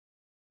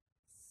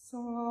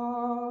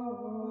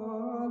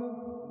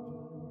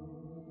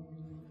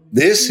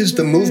This is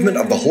the movement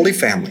of the Holy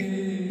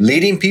Family,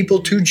 leading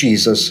people to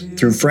Jesus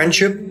through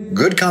friendship,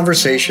 good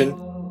conversation,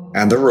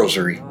 and the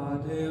Rosary.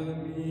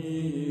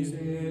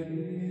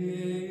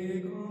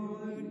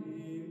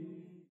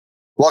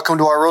 Welcome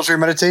to our Rosary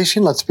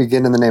Meditation. Let's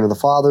begin in the name of the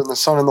Father, and the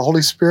Son, and the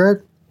Holy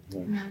Spirit.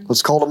 Amen.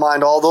 Let's call to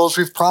mind all those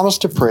we've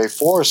promised to pray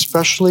for,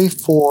 especially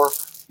for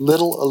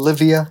little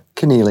Olivia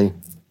Keneally.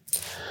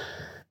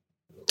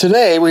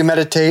 Today we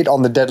meditate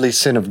on the deadly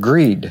sin of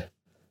greed.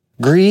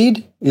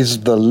 Greed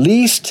is the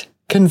least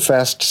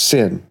confessed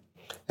sin.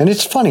 And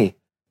it's funny,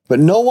 but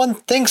no one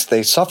thinks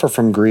they suffer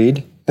from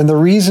greed, and the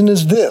reason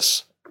is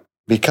this: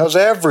 because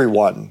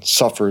everyone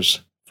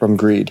suffers from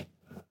greed.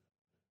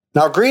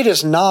 Now, greed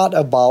is not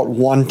about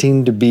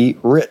wanting to be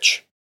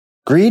rich.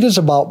 Greed is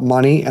about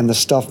money and the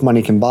stuff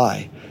money can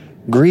buy.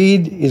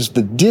 Greed is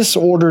the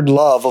disordered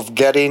love of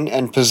getting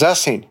and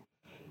possessing.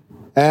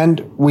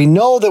 And we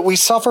know that we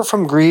suffer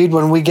from greed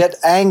when we get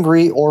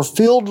angry or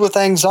filled with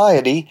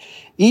anxiety,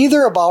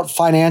 either about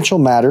financial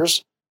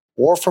matters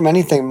or from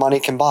anything money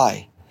can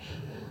buy.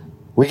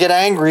 We get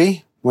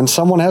angry when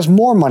someone has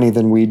more money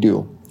than we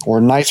do,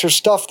 or nicer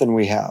stuff than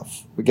we have.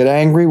 We get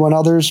angry when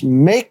others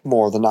make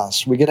more than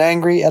us. We get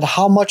angry at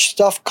how much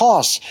stuff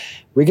costs.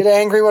 We get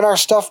angry when our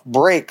stuff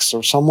breaks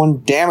or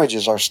someone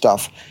damages our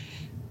stuff.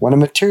 When a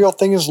material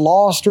thing is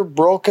lost or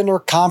broken or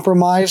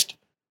compromised,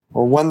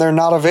 or when they're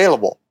not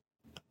available.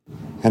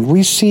 And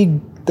we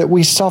see that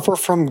we suffer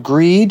from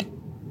greed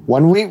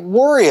when we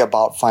worry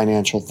about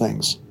financial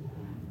things.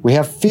 We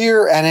have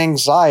fear and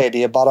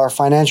anxiety about our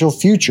financial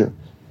future.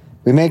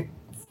 We make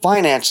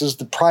finances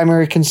the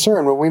primary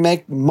concern when we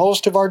make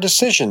most of our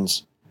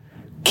decisions.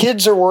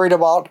 Kids are worried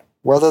about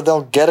whether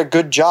they'll get a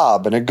good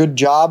job, and a good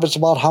job is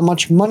about how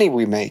much money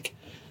we make.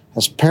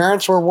 As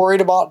parents, we're worried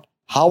about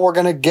how we're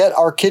going to get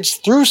our kids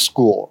through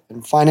school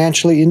and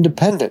financially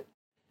independent.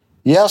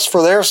 Yes,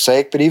 for their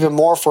sake, but even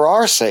more for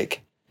our sake.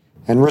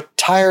 And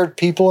retired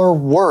people are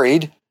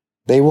worried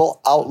they will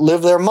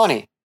outlive their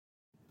money.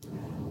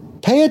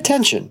 Pay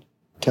attention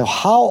to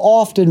how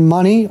often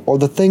money or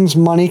the things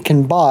money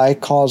can buy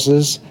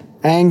causes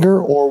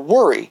anger or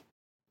worry,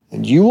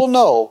 and you will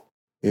know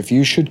if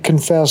you should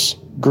confess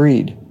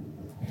greed.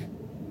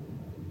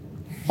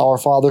 Our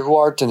Father who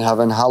art in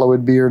heaven,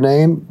 hallowed be your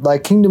name. Thy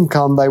kingdom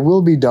come, thy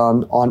will be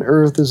done, on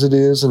earth as it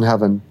is in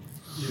heaven.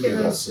 Give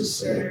us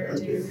this day our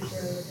daily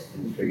bread,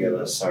 and forgive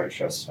us our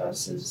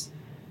trespasses,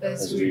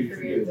 as we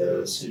forgive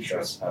those who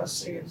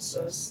trespass against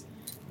us.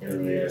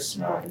 And lead us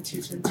not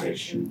into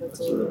temptation, but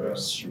deliver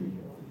us from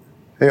evil.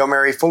 Hail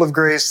Mary, full of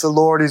grace, the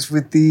Lord is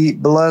with thee.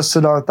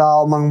 Blessed art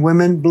thou among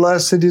women.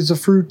 Blessed is the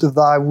fruit of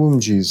thy womb,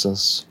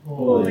 Jesus.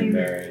 Holy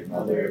Mary,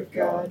 Mother of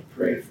God,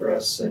 pray for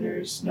us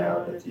sinners,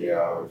 now and at the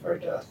hour of our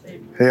death.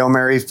 Amen. Hail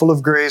Mary, full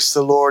of grace,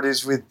 the Lord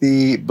is with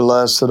thee.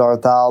 Blessed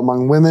art thou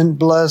among women.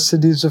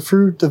 Blessed is the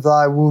fruit of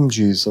thy womb,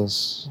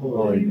 Jesus.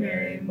 Holy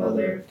Mary,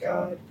 Mother of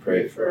God,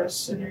 pray for us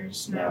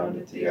sinners, now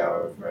and at the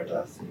hour of our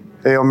death. Amen.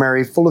 Hail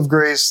Mary, full of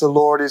grace, the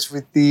Lord is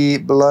with thee.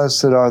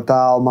 Blessed art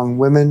thou among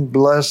women.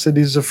 Blessed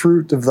is the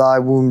fruit of thy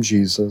womb,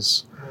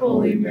 Jesus.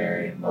 Holy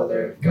Mary,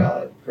 Mother of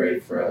God, pray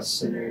for us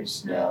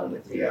sinners, now and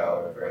at the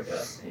hour of our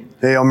death. Amen.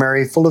 Hail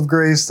Mary, full of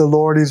grace, the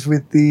Lord is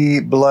with thee.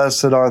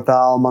 Blessed art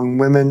thou among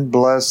women.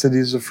 Blessed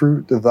is the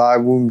fruit of thy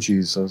womb,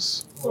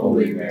 Jesus.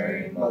 Holy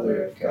Mary,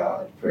 Mother of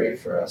God, pray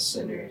for us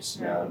sinners,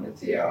 now and at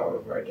the hour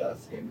of our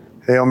death. Amen.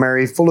 Hail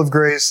Mary, full of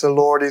grace, the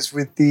Lord is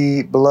with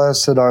thee.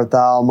 Blessed art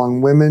thou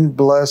among women.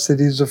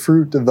 Blessed is the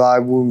fruit of thy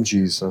womb,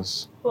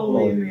 Jesus.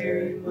 Holy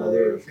Mary,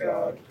 Mother of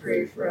God,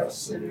 pray for us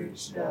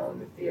sinners, now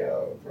and at the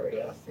hour of our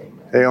death. Amen.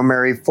 Hail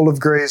Mary, full of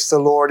grace, the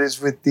Lord is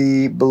with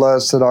thee.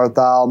 Blessed art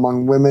thou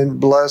among women.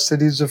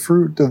 Blessed is the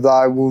fruit of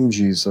thy womb,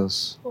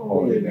 Jesus.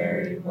 Holy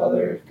Mary,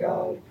 Mother of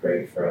God,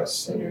 pray for us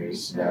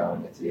sinners, now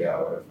and at the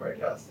hour of our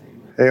death. Amen.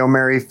 Hail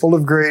Mary, full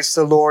of grace,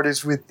 the Lord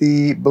is with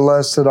thee.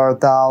 Blessed art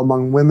thou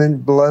among women.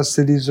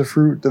 Blessed is the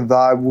fruit of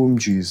thy womb,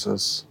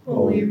 Jesus.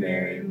 Holy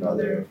Mary,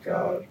 Mother of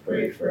God,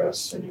 pray for us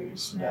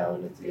sinners, now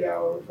and at the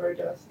hour of our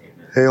death.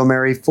 Amen. Hail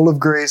Mary, full of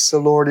grace, the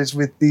Lord is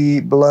with thee.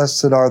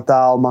 Blessed art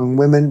thou among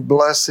women.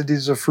 Blessed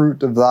is the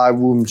fruit of thy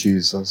womb,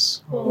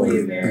 Jesus.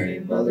 Holy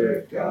Mary, Mother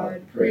of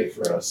God, pray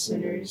for us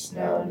sinners,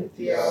 now and at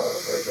the hour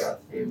of our death.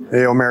 Amen.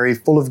 Hail Mary,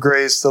 full of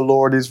grace, the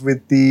Lord is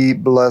with thee.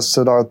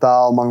 Blessed art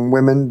thou among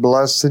women.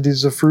 Blessed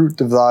is the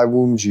fruit of thy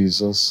womb,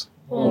 Jesus.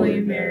 Holy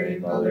Mary,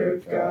 Mother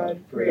of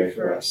God, pray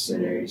for us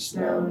sinners,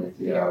 now and at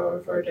the hour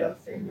of our death.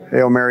 Amen.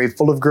 Hail Mary,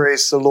 full of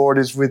grace, the Lord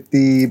is with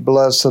thee.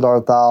 Blessed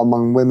art thou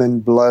among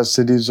women.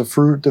 Blessed is the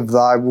fruit of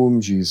thy womb,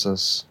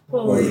 Jesus.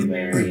 Holy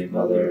Mary,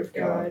 Mother of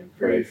God,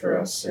 pray for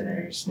us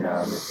sinners,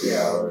 now and at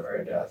the hour of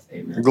our death.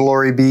 Amen.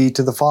 Glory be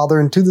to the Father,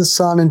 and to the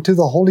Son, and to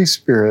the Holy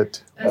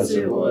Spirit. As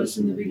it was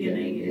in the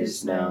beginning,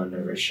 is now, and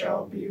ever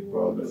shall be,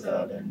 world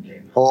without end.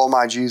 Amen. O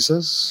my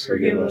Jesus,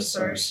 forgive us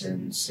our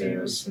sins, save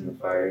us from the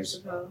fires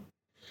of hell,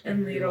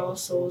 and lead all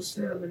souls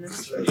to heaven,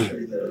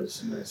 especially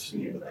those in most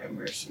need of thy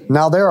mercy.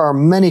 Now there are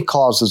many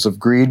causes of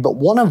greed, but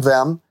one of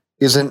them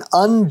is an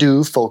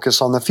undue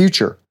focus on the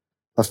future.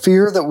 a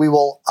fear that we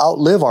will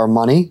outlive our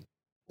money,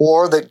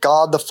 or that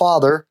God the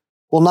Father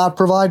will not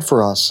provide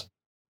for us.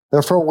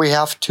 Therefore, we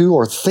have to,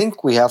 or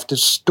think we have to,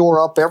 store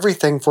up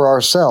everything for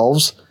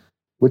ourselves,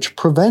 which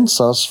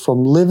prevents us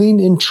from living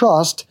in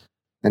trust,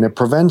 and it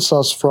prevents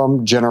us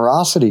from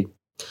generosity.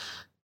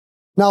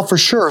 Now, for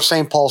sure,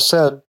 St. Paul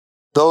said,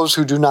 those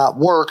who do not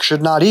work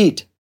should not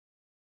eat.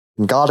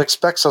 And God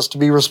expects us to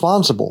be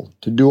responsible,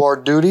 to do our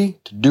duty,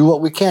 to do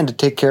what we can to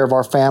take care of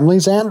our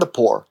families and the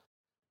poor.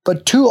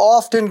 But too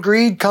often,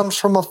 greed comes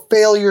from a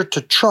failure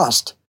to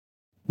trust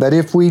that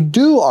if we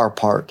do our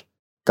part,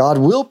 God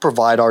will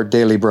provide our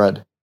daily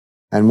bread.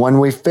 And when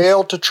we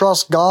fail to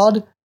trust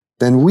God,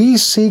 then we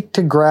seek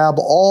to grab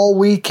all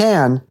we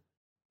can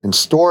and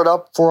store it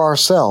up for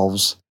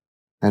ourselves,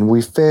 and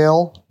we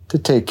fail to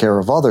take care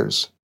of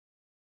others.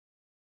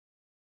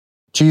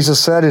 Jesus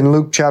said in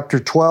Luke chapter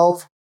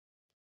 12,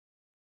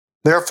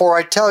 "Therefore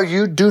I tell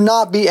you, do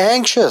not be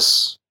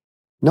anxious."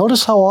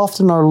 Notice how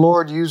often our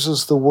Lord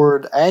uses the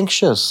word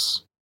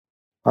anxious.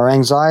 Our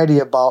anxiety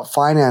about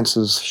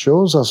finances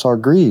shows us our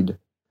greed.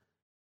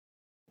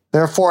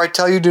 "Therefore I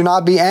tell you, do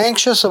not be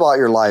anxious about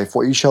your life,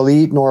 what you shall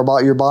eat, nor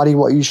about your body,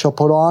 what you shall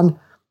put on.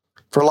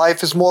 For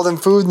life is more than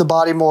food, and the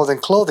body more than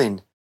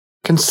clothing.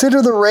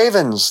 Consider the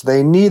ravens,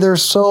 they neither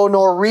sow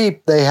nor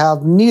reap, they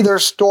have neither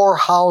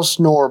storehouse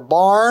nor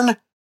barn,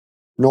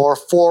 nor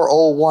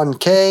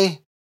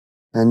 401k,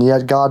 and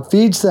yet God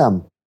feeds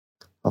them.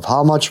 Of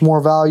how much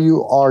more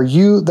value are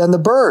you than the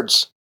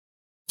birds?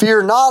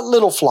 Fear not,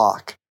 little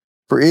flock,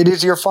 for it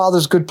is your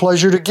Father's good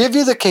pleasure to give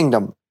you the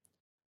kingdom.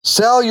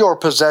 Sell your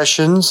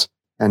possessions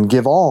and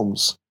give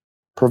alms.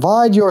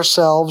 Provide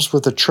yourselves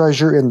with a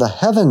treasure in the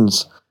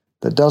heavens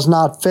that does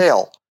not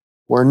fail,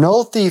 where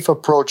no thief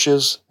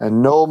approaches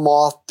and no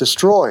moth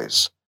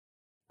destroys.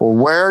 For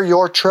where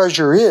your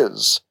treasure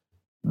is,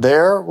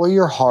 there will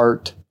your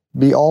heart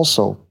be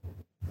also.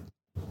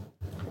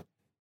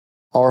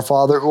 Our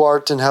Father who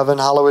art in heaven,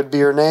 hallowed be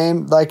your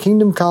name. Thy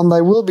kingdom come,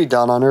 thy will be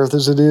done on earth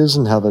as it is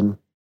in heaven.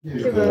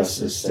 Give us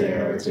this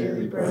day our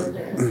daily bread,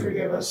 and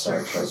forgive us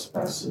our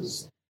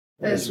trespasses,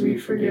 as we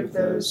forgive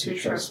those who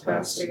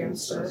trespass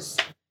against us.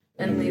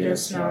 And lead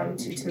us not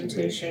into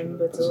temptation,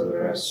 but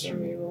deliver us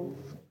from evil.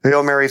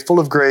 Hail Mary, full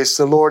of grace,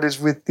 the Lord is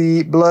with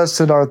thee.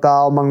 Blessed art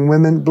thou among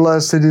women,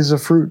 blessed is the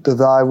fruit of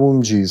thy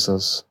womb,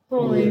 Jesus.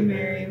 Holy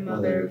Mary,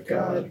 Mother of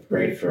God,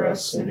 pray for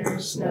us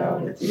sinners, now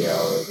and at the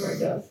hour of our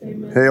death.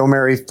 Amen. Hail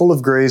Mary, full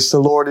of grace, the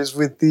Lord is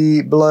with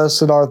thee.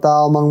 Blessed art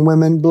thou among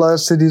women,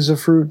 blessed is the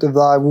fruit of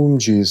thy womb,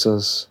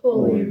 Jesus.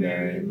 Holy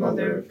Mary,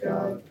 Mother of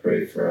God,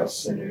 pray for us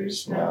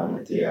sinners, now and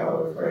at the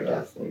hour of our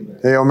death. Amen.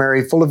 Hail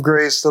Mary, full of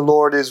grace, the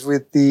Lord is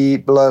with thee.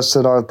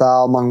 Blessed art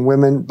thou among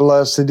women,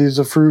 blessed is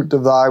the fruit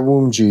of thy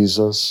womb,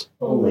 Jesus.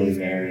 Holy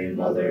Mary,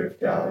 Mother of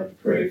God,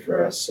 pray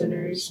for us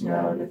sinners,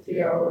 now and at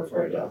the hour of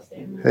our death.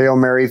 Amen. Hail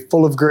Mary,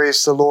 full of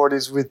grace, the Lord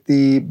is with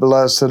thee.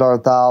 Blessed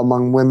art thou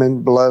among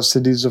women,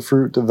 blessed is the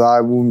fruit of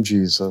thy womb,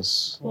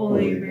 Jesus.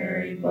 Holy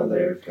Mary,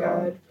 Mother of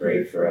God,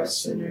 pray for us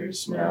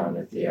sinners, now and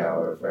at the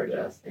hour of our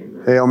death.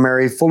 Amen. Hail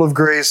Mary, full of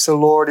grace, the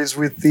Lord is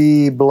with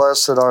thee.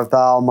 Blessed art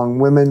thou among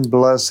women,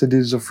 blessed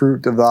is the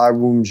fruit of thy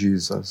womb,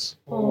 Jesus.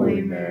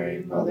 Holy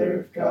Mary,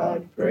 Mother of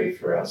God, pray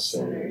for us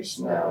sinners,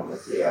 now and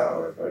at the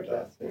hour of our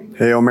death. Amen.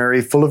 Hail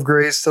Mary, full of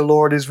grace, the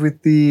Lord is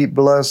with thee.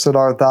 Blessed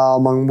art thou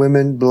among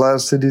women,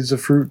 blessed is the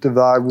fruit of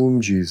thy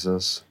womb,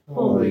 Jesus.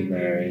 Holy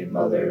Mary,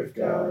 Mother of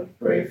God,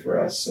 pray for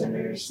us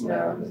sinners,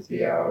 now and at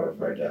the hour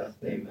of our death.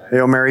 Amen.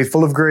 Hail Mary,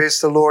 full of grace,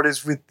 the Lord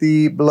is with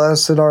thee.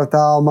 Blessed art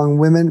thou among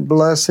women,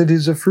 blessed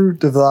is the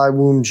fruit of thy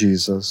womb,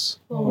 Jesus.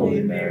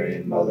 Holy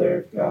Mary, Mother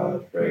of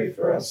God, pray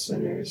for us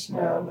sinners,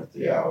 now and at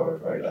the hour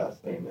of our death.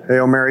 Amen.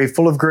 Hail Mary,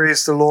 full of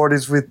grace, the Lord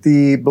is with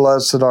thee.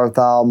 Blessed art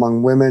thou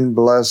among women,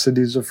 blessed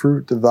is the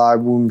fruit of thy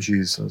womb,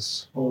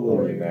 Jesus.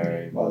 Holy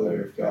Mary,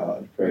 Mother of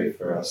God, pray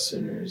for us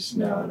sinners,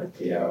 now and at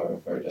the hour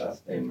of our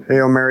death. Amen.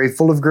 Hail Mary,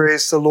 full of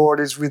grace, the Lord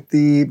is with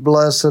thee.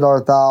 Blessed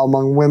art thou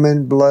among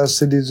women,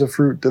 blessed is the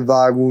fruit of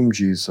thy womb,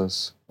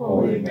 Jesus.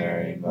 Holy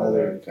Mary,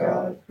 Mother of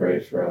God, pray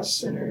for us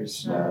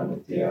sinners, now and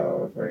at the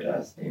hour of our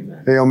death.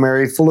 Amen. Hail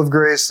Mary, full of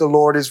grace, the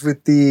Lord is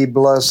with thee.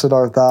 Blessed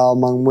art thou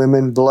among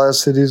women,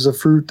 blessed is the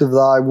fruit of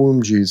thy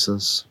womb,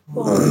 Jesus.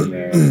 Holy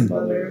Mary,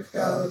 Mother of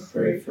God,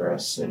 pray for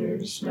us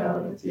sinners, now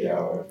and at the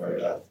hour of our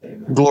death.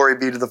 Amen. Glory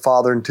be to the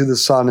Father, and to the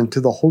Son, and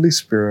to the Holy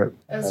Spirit.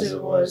 As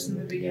it was in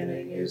the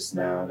beginning, is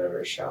now, and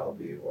ever shall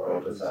be,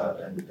 world without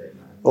end. Amen.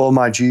 O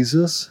my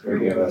Jesus,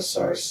 Forgive us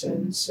our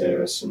sins, save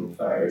us from the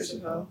fires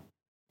of hell,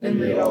 and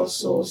lead all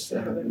souls to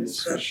heaven,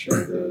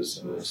 especially those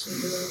who most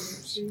need thy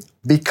mercy.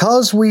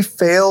 because we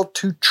fail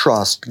to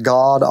trust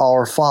God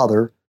our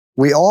Father,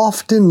 we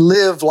often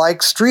live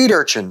like street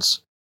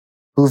urchins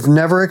who've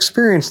never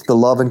experienced the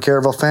love and care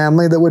of a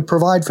family that would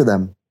provide for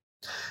them.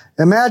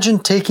 Imagine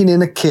taking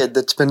in a kid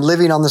that's been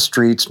living on the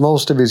streets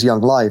most of his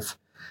young life.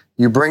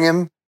 You bring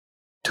him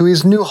to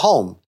his new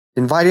home,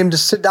 invite him to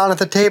sit down at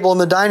the table in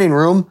the dining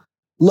room,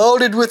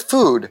 loaded with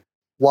food,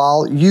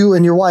 while you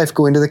and your wife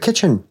go into the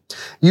kitchen.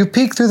 You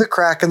peek through the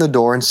crack in the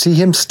door and see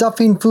him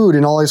stuffing food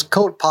in all his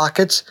coat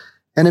pockets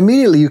And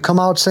immediately you come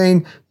out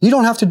saying, you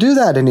don't have to do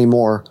that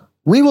anymore.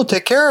 We will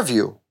take care of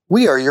you.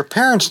 We are your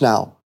parents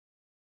now.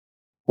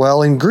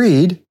 Well, in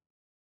greed,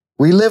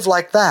 we live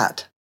like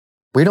that.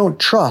 We don't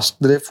trust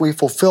that if we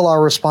fulfill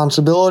our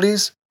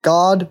responsibilities,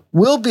 God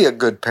will be a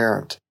good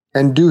parent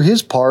and do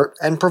His part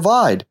and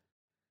provide.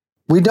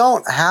 We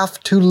don't have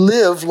to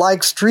live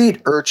like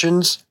street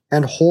urchins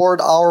and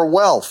hoard our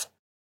wealth.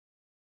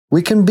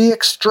 We can be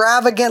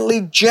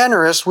extravagantly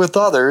generous with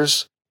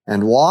others.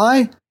 And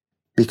why?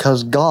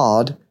 Because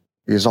God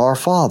is our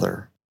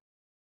Father.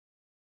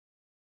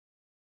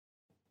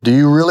 Do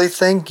you really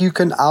think you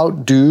can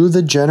outdo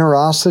the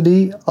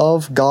generosity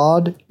of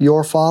God,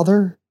 your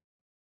Father?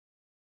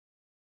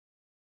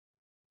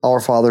 Our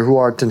Father, who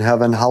art in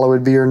heaven,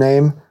 hallowed be your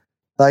name.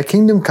 Thy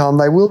kingdom come,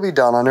 thy will be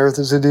done on earth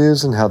as it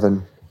is in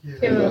heaven.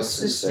 Give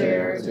us this day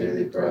our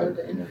daily bread,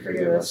 and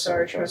forgive us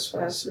our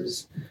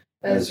trespasses,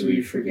 as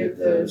we forgive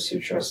those who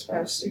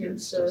trespass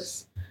against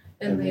us.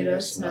 And lead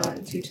us not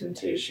into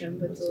temptation,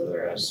 but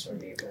deliver us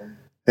from evil.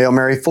 Hail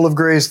Mary, full of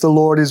grace, the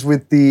Lord is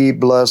with thee.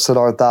 Blessed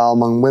art thou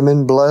among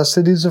women.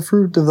 Blessed is the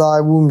fruit of thy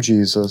womb,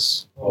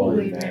 Jesus.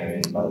 Holy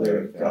Mary,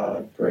 Mother of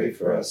God, pray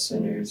for us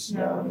sinners,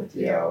 now and at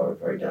the hour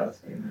of our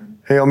death. Amen.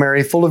 Hail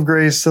Mary, full of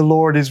grace, the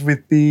Lord is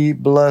with thee.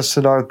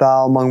 Blessed art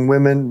thou among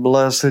women.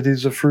 Blessed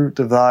is the fruit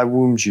of thy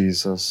womb,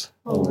 Jesus.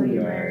 Holy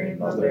Mary,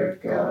 Mother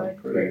of God,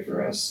 pray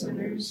for us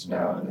sinners,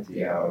 now and at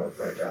the hour of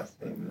our death.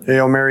 Amen.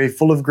 Hail Mary,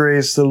 full of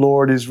grace, the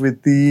Lord is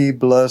with thee.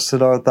 Blessed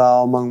art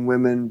thou among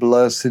women.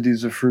 Blessed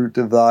is the fruit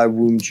of thy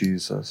womb,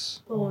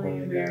 Jesus. Holy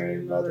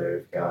Mary, Mother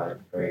of God,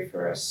 pray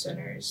for us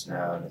sinners,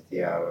 now and at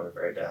the hour of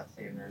our death.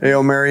 Amen.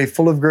 Hail Mary,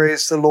 full of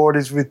grace, the Lord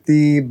is with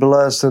thee.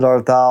 Blessed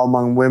art thou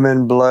among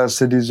women.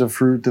 Blessed is the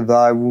fruit of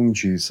thy womb,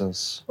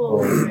 Jesus.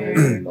 Holy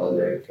Mary,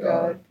 Mother of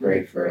God,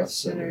 pray for us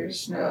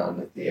sinners, now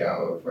and at the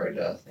hour of our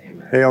death.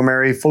 Amen. Hail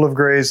Mary, full of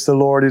grace, the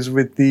Lord is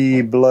with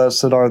thee.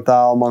 Blessed art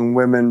thou among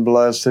women.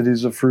 Blessed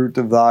is the fruit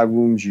of thy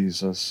womb,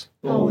 Jesus.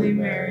 Holy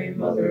Mary,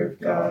 Mother of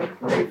God,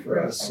 pray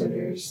for us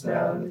sinners,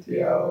 now and at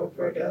the hour of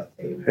our death.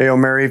 Amen. Hail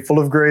Mary, full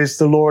of grace,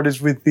 the Lord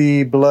is with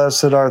thee.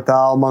 Blessed art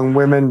thou among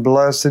women.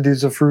 Blessed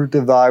is the fruit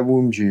of thy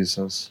womb,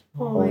 Jesus.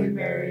 Holy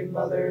Mary,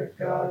 Mother of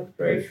God,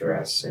 pray for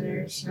us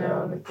sinners,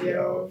 now and at the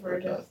hour of our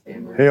death.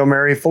 Amen. Hail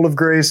Mary, full of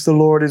grace, the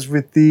Lord is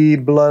with thee.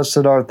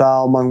 Blessed art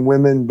thou among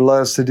women.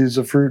 Blessed is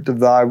the fruit of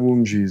thy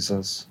womb,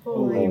 Jesus.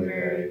 Holy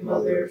Mary,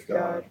 Mother of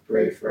God,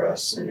 pray for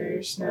us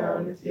sinners, now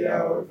and at the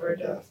hour of our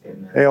death.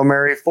 Amen. Hail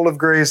Mary, full of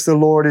grace, the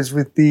Lord is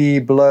with thee.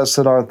 Blessed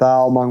art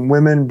thou among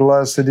women.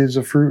 Blessed is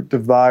the fruit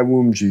of thy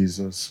womb,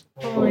 Jesus.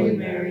 Holy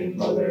Mary,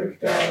 Mother of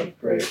God,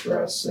 pray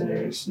for us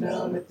sinners,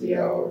 now and at the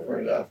hour of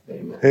our death.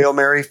 Amen. Hail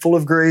Mary, full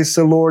of grace,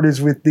 the Lord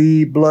is with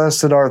thee.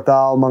 Blessed art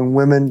thou among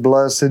women.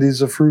 Blessed is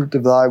the fruit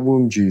of thy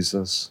womb,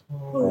 Jesus.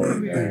 Holy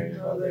Mary,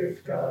 Mother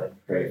of God,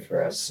 pray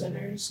for us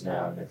sinners,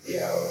 now and at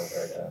the hour of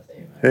our death.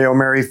 Amen. Hail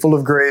Mary, full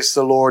of grace,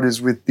 the Lord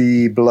is with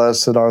thee.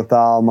 Blessed art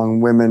thou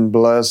among women.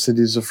 Blessed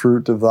is the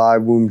fruit of thy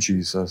womb,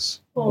 Jesus.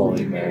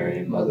 Holy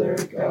Mary, Mother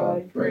of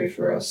God, pray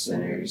for us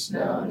sinners,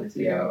 now and at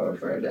the hour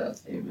of our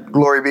death. Amen.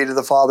 Glory be to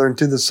the Father, and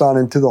to the Son,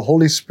 and to the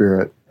Holy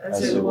Spirit.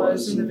 As it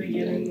was in the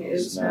beginning,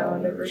 is now,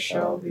 and ever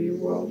shall be,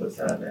 world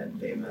without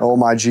end. Amen. O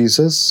my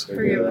Jesus,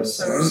 forgive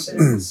us our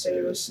sins,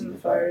 save us from the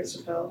fires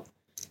of hell,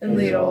 and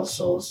lead all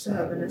souls to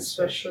heaven,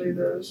 especially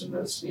those in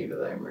most need of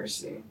thy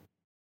mercy.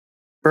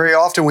 very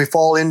often we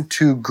fall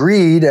into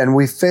greed and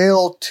we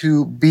fail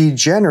to be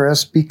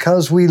generous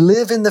because we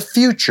live in the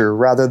future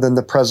rather than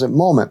the present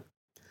moment.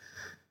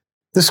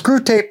 The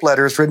Screwtape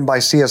Letters, written by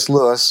C.S.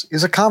 Lewis,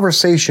 is a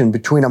conversation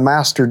between a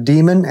master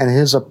demon and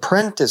his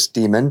apprentice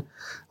demon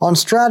on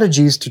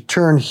strategies to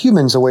turn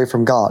humans away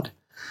from God.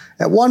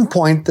 At one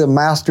point, the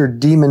master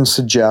demon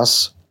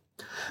suggests,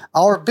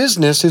 "Our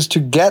business is to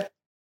get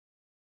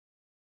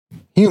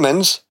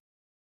humans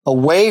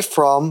away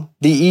from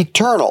the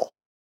eternal.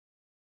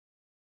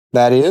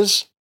 That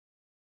is,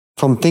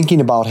 from thinking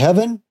about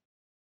heaven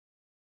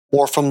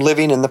or from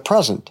living in the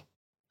present.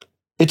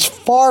 It's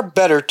far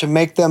better to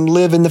make them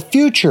live in the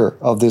future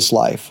of this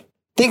life.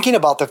 Thinking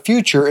about the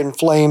future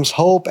inflames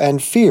hope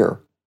and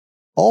fear.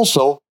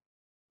 Also,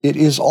 it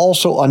is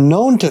also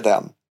unknown to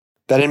them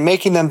that in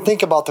making them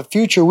think about the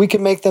future, we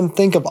can make them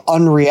think of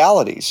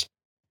unrealities.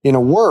 In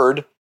a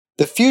word,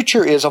 the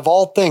future is, of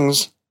all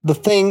things, the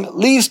thing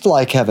least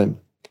like heaven.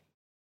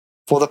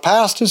 For the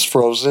past is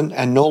frozen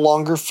and no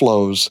longer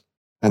flows,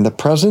 and the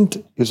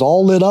present is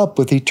all lit up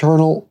with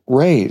eternal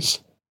rays.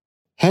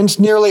 Hence,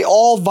 nearly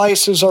all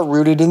vices are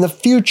rooted in the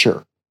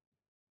future.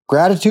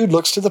 Gratitude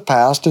looks to the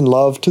past and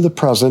love to the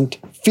present.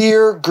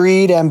 Fear,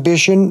 greed,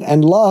 ambition,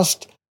 and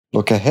lust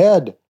look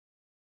ahead.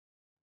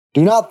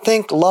 Do not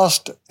think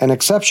lust an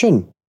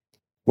exception.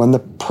 When the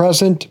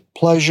present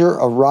pleasure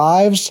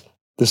arrives,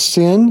 the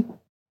sin,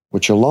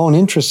 which alone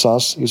interests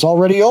us, is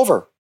already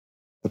over.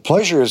 The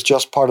pleasure is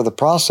just part of the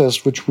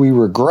process which we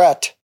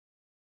regret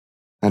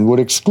and would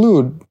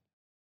exclude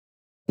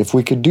if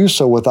we could do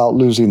so without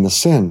losing the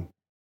sin.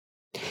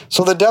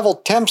 So the devil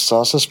tempts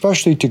us,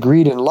 especially to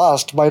greed and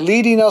lust, by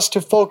leading us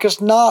to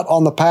focus not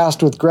on the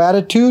past with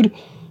gratitude,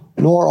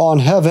 nor on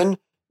heaven,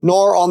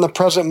 nor on the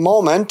present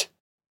moment,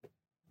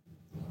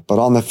 but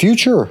on the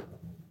future.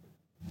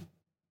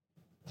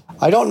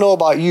 I don't know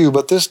about you,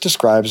 but this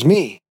describes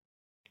me.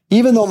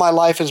 Even though my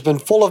life has been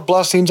full of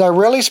blessings, I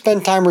rarely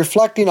spend time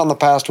reflecting on the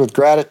past with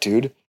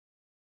gratitude.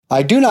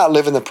 I do not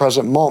live in the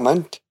present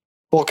moment,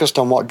 focused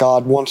on what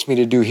God wants me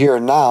to do here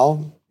and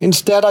now.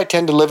 Instead, I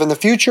tend to live in the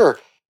future,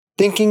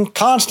 thinking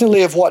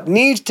constantly of what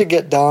needs to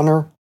get done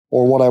or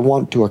what I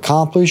want to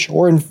accomplish,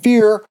 or in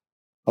fear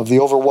of the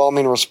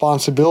overwhelming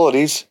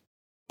responsibilities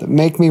that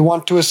make me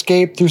want to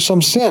escape through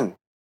some sin.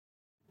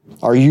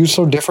 Are you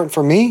so different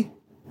from me?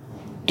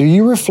 Do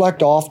you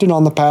reflect often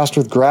on the past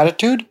with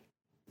gratitude?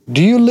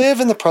 Do you live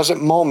in the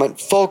present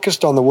moment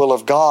focused on the will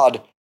of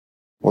God?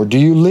 Or do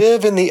you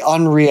live in the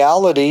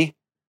unreality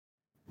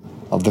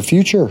of the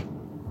future?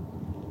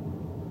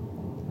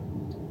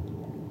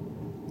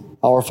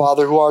 Our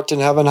Father who art in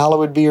heaven,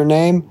 hallowed be your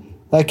name.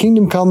 Thy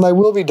kingdom come, thy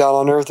will be done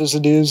on earth as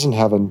it is in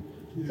heaven.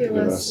 Give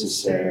us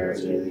this day our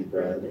daily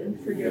bread,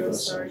 and forgive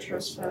us our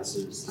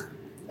trespasses,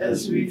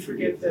 as we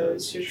forgive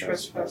those who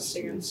trespass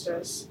against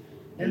us.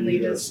 And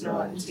lead us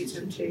not into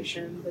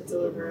temptation, but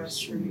deliver us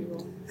from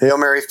evil. Hail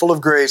Mary, full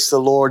of grace, the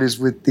Lord is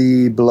with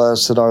thee.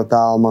 Blessed art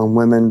thou among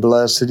women,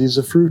 blessed is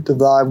the fruit of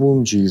thy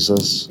womb,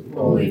 Jesus.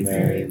 Holy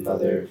Mary,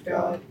 Mother of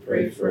God,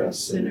 pray for us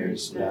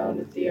sinners, now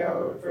and at the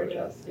hour of our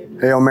death. Amen.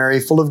 Hail Mary,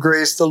 full of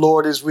grace, the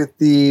Lord is with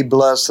thee.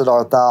 Blessed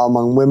art thou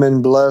among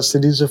women,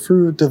 blessed is the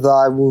fruit of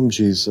thy womb,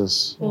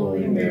 Jesus.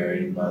 Holy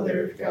Mary,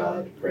 Mother of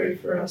God, pray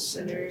for us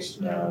sinners,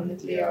 now and at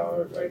the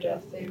hour of our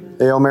death. Amen.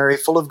 Hail Mary,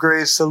 full of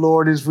grace, the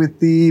Lord is with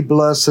thee.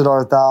 Blessed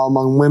art thou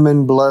among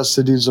women,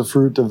 blessed is the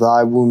fruit of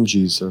thy womb,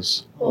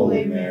 Jesus.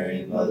 Holy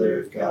Mary,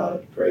 Mother of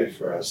God, pray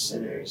for us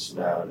sinners,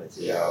 now and at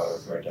the hour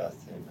of our death.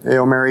 Amen.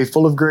 Hail Mary,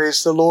 full of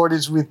grace, the Lord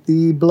is with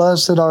thee.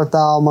 Blessed art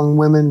thou among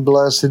women,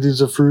 blessed is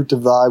the fruit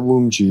of thy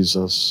womb,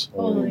 Jesus.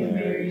 Holy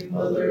Mary,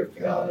 Mother of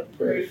God,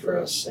 pray for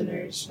us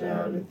sinners,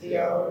 now and at the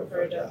hour of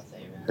our death.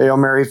 Amen. Hail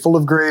Mary, full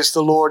of grace,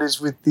 the Lord is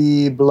with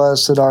thee.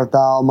 Blessed art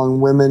thou among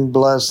women,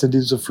 blessed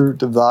is the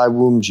fruit of thy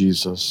womb,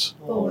 Jesus.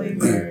 Holy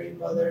Mary,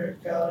 Mother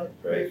of God,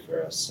 pray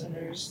for us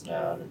sinners,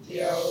 now and at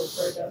the hour of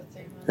our death.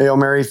 Amen. Hail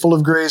Mary, full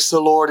of grace, the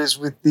Lord is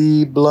with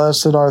thee.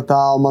 Blessed art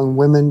thou among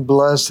women,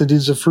 blessed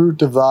is the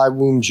fruit of thy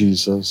womb,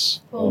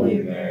 Jesus. Holy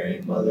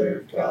Mary, Mother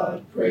of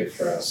God, pray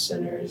for us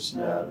sinners,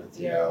 now and at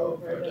the hour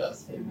of our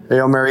death. Amen.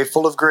 Hail Mary,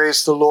 full of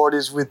grace, the Lord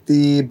is with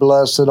thee.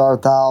 Blessed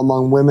art thou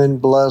among women,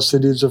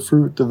 blessed is the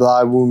fruit of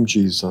thy womb,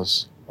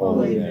 Jesus.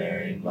 Holy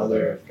Mary,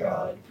 Mother of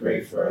God,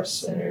 pray for us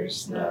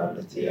sinners, now and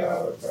at the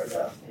hour of our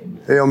death.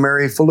 Amen. Hail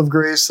Mary, full of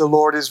grace, the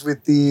Lord is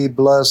with thee.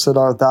 Blessed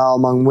art thou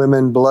among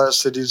women,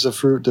 blessed is the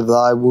fruit of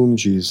thy womb,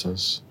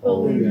 Jesus.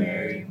 Holy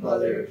Mary,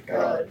 Mother of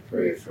God,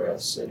 pray for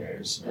us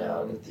sinners,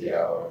 now and at the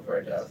hour of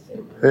our death.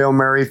 Amen. Hail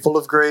Mary, full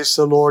of grace,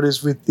 the Lord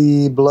is with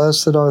thee.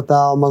 Blessed art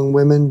thou among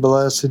women,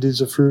 blessed is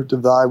the fruit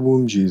of thy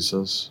womb,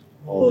 Jesus.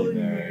 Holy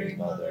Mary,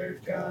 Mother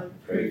of God,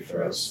 pray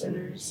for us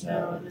sinners,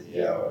 now and at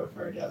the hour of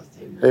our death.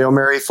 Amen. Hail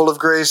Mary, full of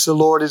grace, the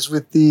Lord is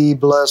with thee.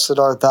 Blessed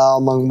art thou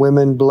among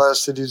women,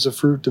 blessed is the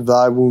fruit of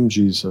thy womb,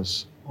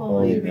 Jesus.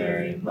 Holy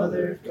Mary,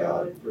 Mother of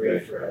God, pray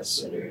for us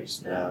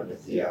sinners, now and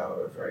at the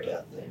hour of our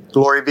death. Amen.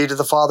 Glory be to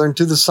the Father, and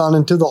to the Son,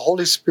 and to the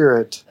Holy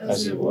Spirit.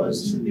 As it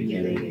was in the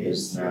beginning,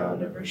 is now,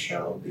 and ever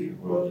shall be,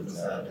 world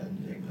without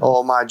end. Amen.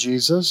 O my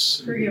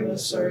Jesus, Forgive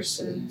us our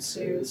sins,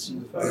 save us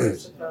from the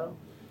fires of hell,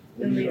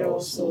 and lead all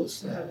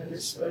souls to heaven,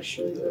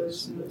 especially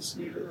those in most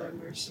need of thy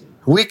mercy.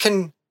 we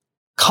can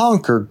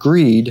conquer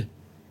greed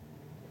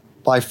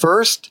by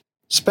first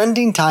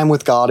spending time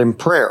with God in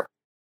prayer.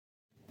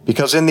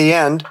 Because in the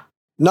end,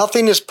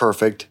 nothing is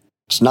perfect,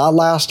 it's not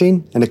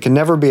lasting, and it can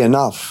never be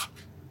enough.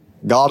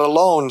 God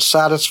alone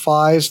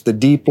satisfies the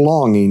deep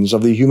longings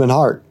of the human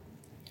heart.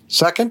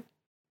 Second,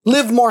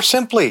 live more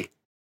simply.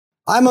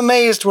 I'm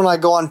amazed when I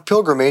go on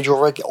pilgrimage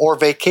or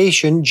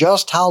vacation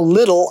just how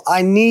little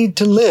I need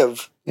to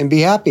live and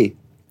be happy.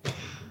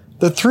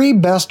 The three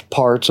best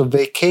parts of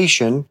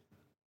vacation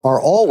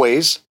are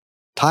always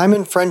time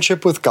in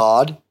friendship with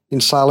God,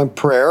 in silent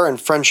prayer and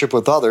friendship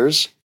with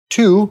others.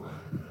 2,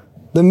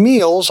 the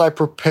meals I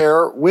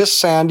prepare with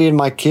Sandy and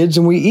my kids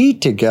and we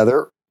eat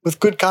together with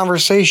good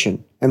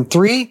conversation. And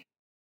 3,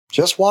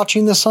 just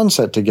watching the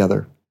sunset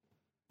together.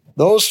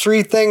 Those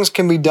 3 things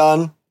can be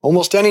done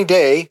almost any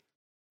day,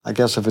 I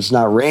guess if it's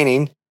not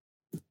raining,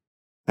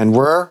 and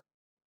with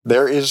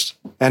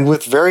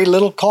very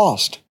little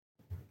cost.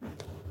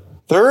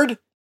 Third,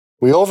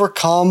 we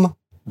overcome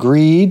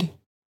greed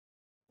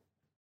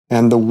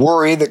and the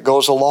worry that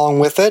goes along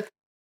with it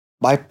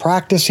by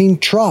practicing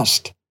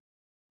trust.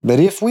 That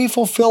if we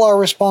fulfill our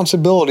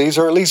responsibilities,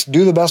 or at least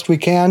do the best we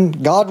can,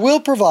 God will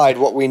provide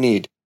what we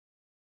need.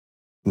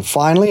 And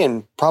finally,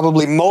 and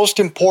probably most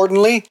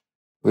importantly,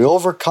 we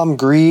overcome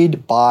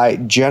greed by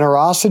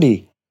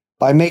generosity,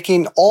 by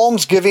making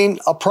almsgiving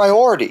a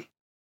priority.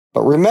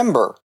 But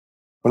remember,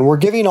 when we're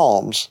giving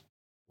alms,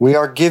 we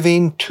are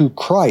giving to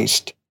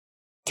Christ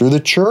through the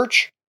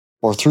church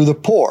or through the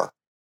poor.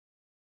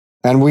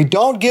 And we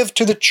don't give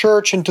to the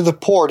church and to the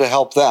poor to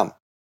help them.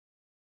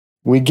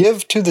 We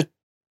give to the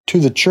to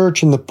the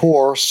church and the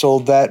poor so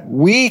that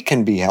we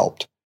can be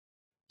helped,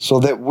 so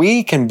that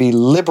we can be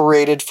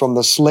liberated from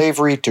the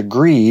slavery to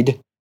greed.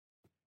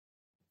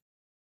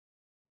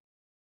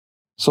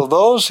 So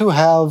those who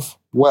have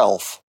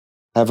wealth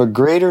have a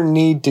greater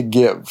need to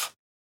give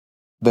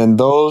than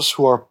those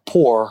who are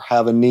poor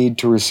have a need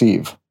to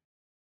receive.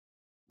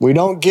 We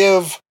don't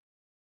give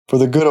for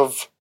the good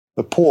of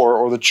the poor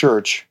or the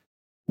church.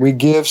 We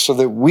give so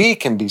that we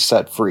can be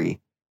set free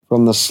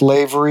from the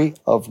slavery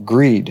of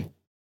greed.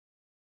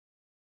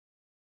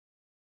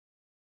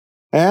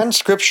 And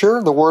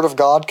Scripture, the Word of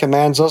God,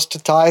 commands us to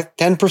tithe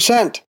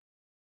 10%.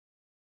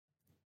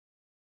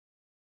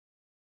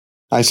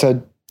 I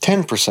said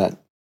 10%.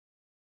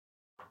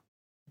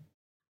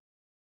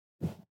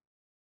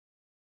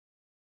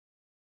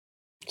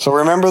 So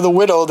remember the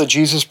widow that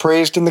Jesus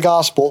praised in the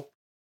gospel,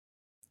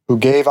 who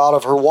gave out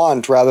of her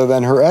want rather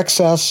than her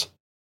excess,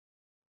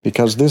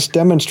 because this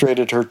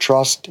demonstrated her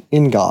trust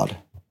in God.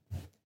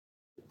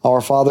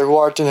 Our Father who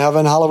art in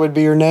heaven, hallowed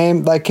be your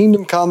name. Thy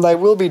kingdom come, thy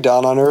will be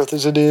done on earth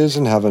as it is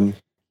in heaven.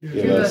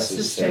 Give us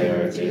this day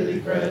our daily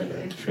bread,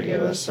 and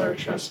forgive us our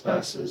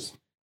trespasses,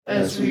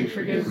 as we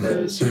forgive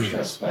those who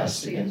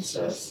trespass against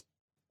us.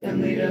 And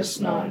lead us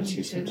not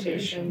into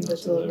temptation,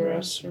 but deliver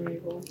us from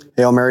evil.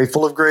 Hail Mary,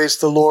 full of grace,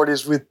 the Lord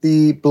is with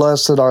thee.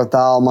 Blessed art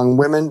thou among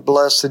women.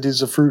 Blessed is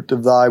the fruit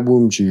of thy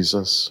womb,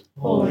 Jesus.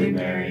 Holy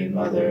Mary,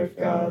 Mother of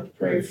God,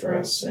 pray for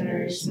us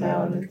sinners,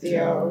 now and at the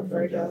hour of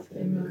our death.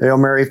 Amen. Hail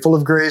Mary, full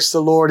of grace,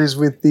 the Lord is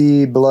with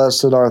thee.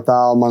 Blessed art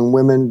thou among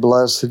women.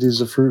 Blessed is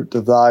the fruit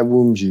of thy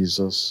womb,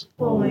 Jesus.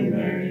 Holy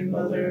Mary,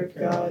 Mother of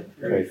God,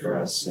 pray for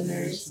us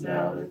sinners,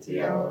 now and at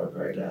the hour of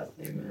our death.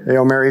 Amen.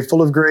 Hail Mary,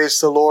 full of grace,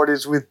 the Lord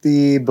is with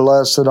thee.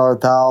 Blessed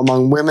art thou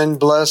among women.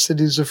 Blessed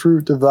is the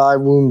fruit of thy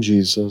womb,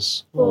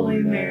 Jesus. Holy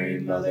Mary,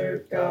 Mother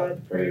of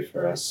God, pray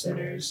for us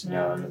sinners,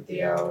 now and at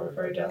the hour of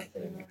our death.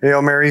 Amen.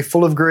 Hail Mary,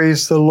 full of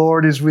grace, the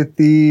Lord is with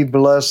thee.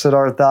 Blessed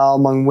art thou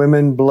among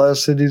women.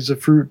 Blessed is the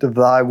fruit of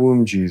thy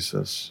womb,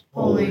 Jesus.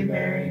 Holy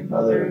Mary,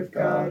 Mother of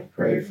God,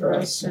 pray for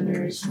us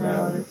sinners,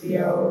 now and at the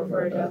hour of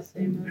our death.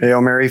 Amen.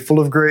 Hail Mary, full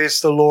of grace,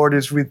 the Lord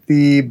is with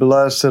thee.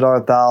 Blessed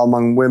art thou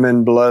among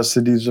women.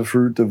 Blessed is the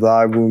fruit of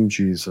thy womb,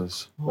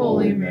 Jesus.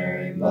 Holy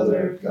Mary,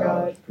 Mother of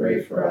God,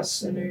 pray for us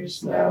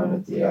sinners, now and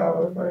at the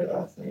hour of our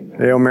death. Amen.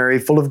 Hail Mary,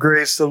 full of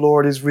grace, the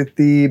Lord is with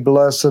thee.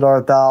 Blessed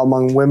art thou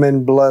among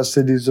women.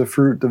 Blessed is the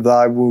fruit of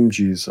thy womb,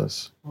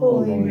 Jesus.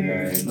 Holy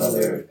Mary,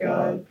 Mother of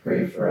God,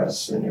 pray for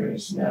us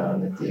sinners, now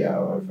and at the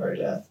hour of our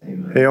death.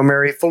 Amen. Hail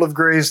Mary, full of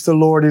grace, the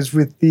Lord is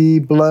with thee.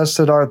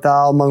 Blessed art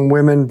thou among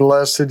women.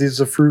 Blessed is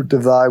the fruit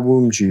of thy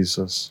womb,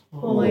 Jesus.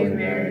 Holy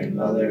Mary,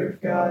 Mother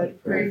of God,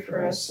 pray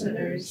for us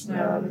sinners,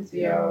 now and at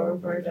the hour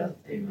of our death.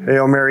 Amen.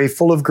 Hail Mary,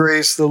 full of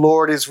grace, the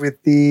Lord is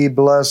with thee.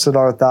 Blessed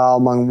art thou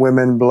among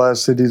women.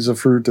 Blessed is the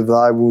fruit of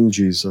thy womb,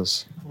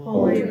 Jesus.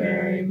 Holy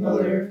Mary,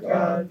 Mother of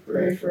God,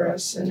 pray for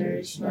us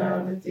sinners, now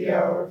and at the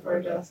hour of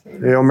our death.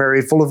 Amen. Hail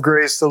Mary, full of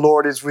grace, the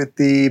Lord is with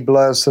thee.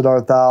 Blessed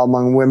art thou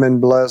among women.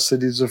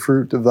 Blessed is the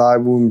fruit of thy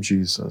womb,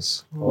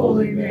 Jesus.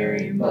 Holy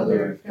Mary,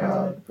 Mother of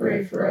God,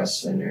 pray for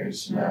us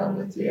sinners, now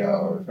and at the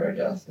hour of our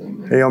death.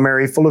 Amen. Hail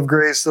Mary, full of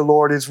grace, the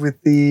Lord is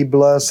with thee.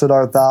 Blessed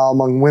art thou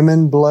among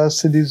women.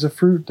 Blessed is the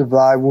fruit of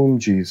thy womb,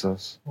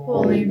 Jesus.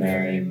 Holy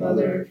Mary,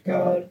 Mother of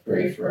God,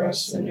 pray for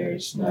us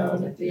sinners, now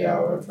and at the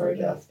hour of our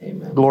death.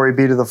 Amen. Glory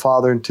be to the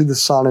Father, and to the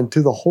Son, and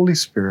to the Holy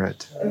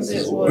Spirit. As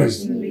it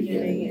was in the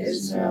beginning,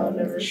 is now, and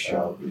ever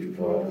shall be,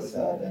 world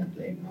without end.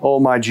 Amen. O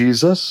my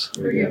Jesus,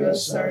 Forgive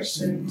us our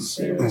sins,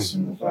 save us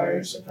from the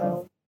fires of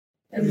hell,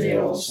 and lead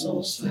all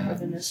souls to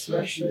heaven,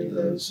 especially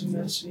those who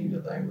most need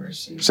of thy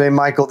mercy. Saint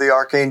Michael the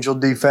Archangel,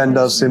 defend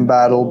us in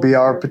battle. Be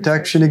our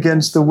protection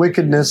against the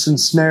wickedness and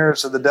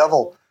snares of the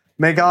devil.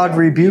 May God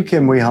rebuke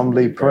him, we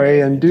humbly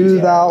pray. And do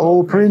thou,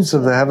 O Prince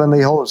of the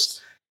heavenly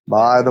host,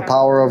 by the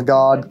power of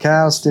God,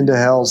 cast into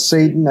hell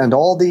Satan and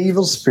all the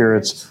evil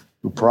spirits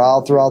who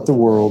prowl throughout the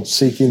world,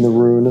 seeking the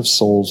ruin of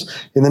souls.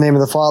 In the name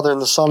of the Father,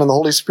 and the Son, and the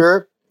Holy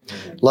Spirit,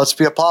 let's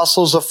be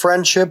apostles of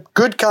friendship,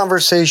 good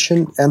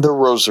conversation, and the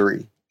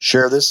rosary.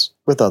 Share this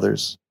with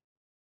others.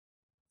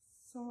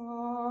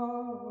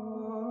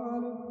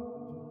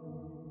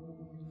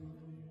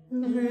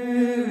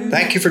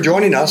 Thank you for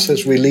joining us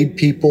as we lead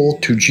people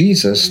to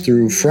Jesus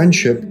through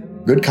friendship,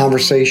 good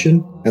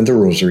conversation, and the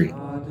rosary.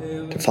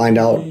 To find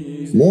out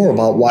more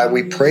about why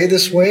we pray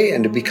this way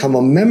and to become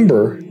a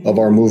member of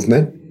our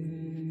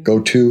movement, go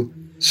to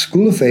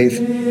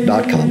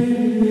schooloffaith.com.